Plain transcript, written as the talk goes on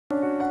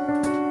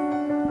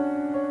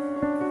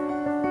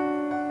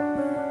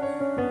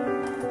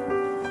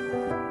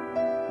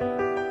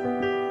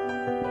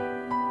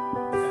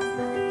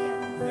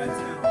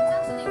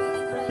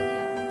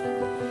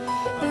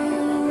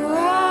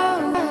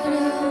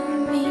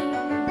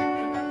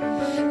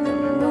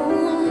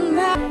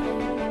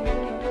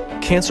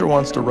Cancer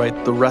wants to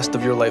write the rest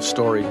of your life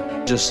story,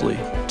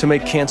 to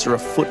make cancer a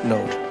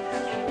footnote,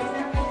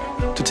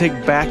 to take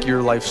back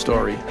your life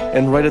story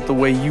and write it the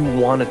way you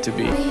want it to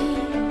be.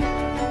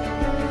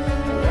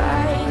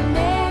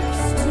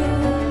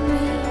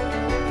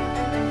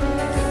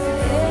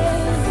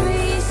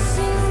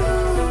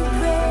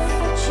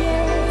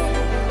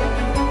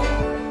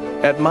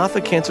 At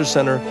Martha Cancer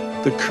Center,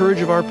 the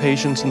courage of our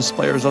patients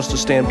inspires us to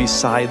stand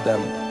beside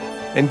them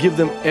and give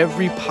them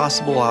every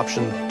possible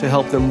option to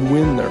help them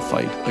win their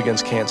fight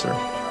against cancer.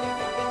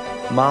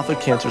 Martha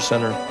Cancer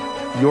Center,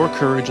 your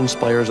courage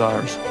inspires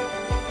ours.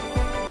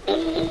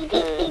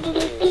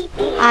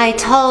 I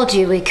told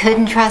you we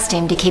couldn't trust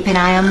him to keep an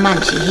eye on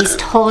Munchie. He's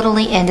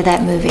totally into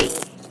that movie.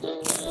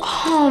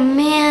 Oh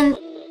man,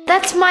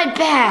 that's my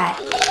bad.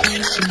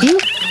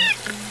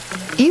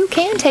 You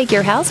can take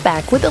your house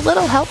back with a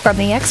little help from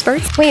the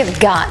experts. We have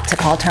got to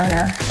call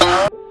Turner.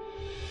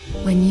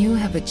 When you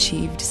have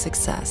achieved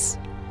success,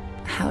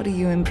 how do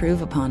you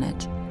improve upon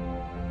it?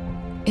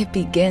 It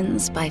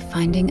begins by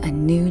finding a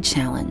new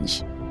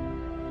challenge.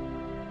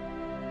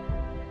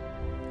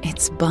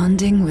 It's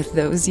bonding with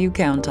those you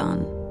count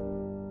on.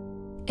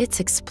 It's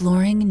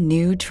exploring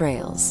new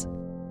trails.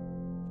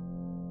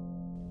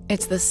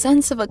 It's the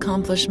sense of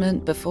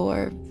accomplishment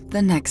before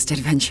the next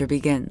adventure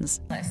begins.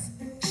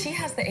 She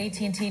has the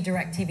AT&T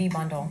DirecTV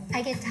bundle.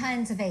 I get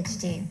tons of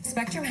HD.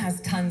 Spectrum has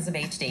tons of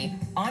HD,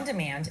 on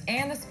demand,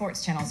 and the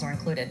sports channels are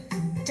included.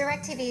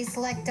 DirecTV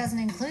Select doesn't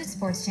include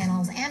sports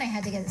channels, and I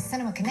had to get a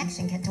cinema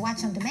connection kit to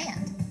watch on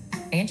demand.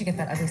 And you get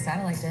that ugly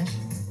satellite dish.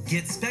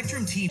 Get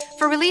Spectrum TV.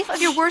 For relief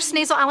of your worst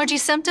nasal allergy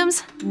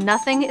symptoms,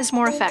 nothing is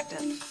more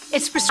effective.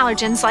 It's for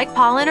allergens like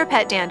pollen or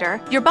pet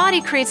dander. Your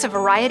body creates a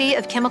variety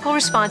of chemical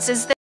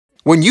responses that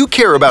When you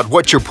care about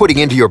what you're putting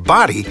into your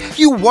body,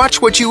 you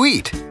watch what you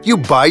eat. You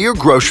buy your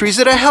groceries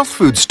at a health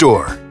food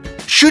store.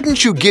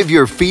 Shouldn't you give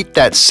your feet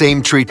that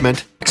same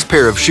treatment? Next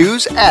pair of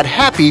shoes at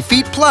Happy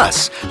Feet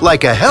Plus,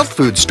 like a health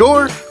food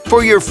store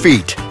for your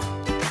feet.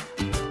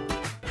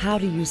 How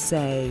do you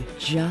say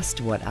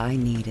just what I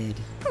needed?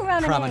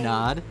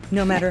 Promenade.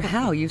 No matter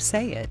how you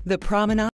say it, the promenade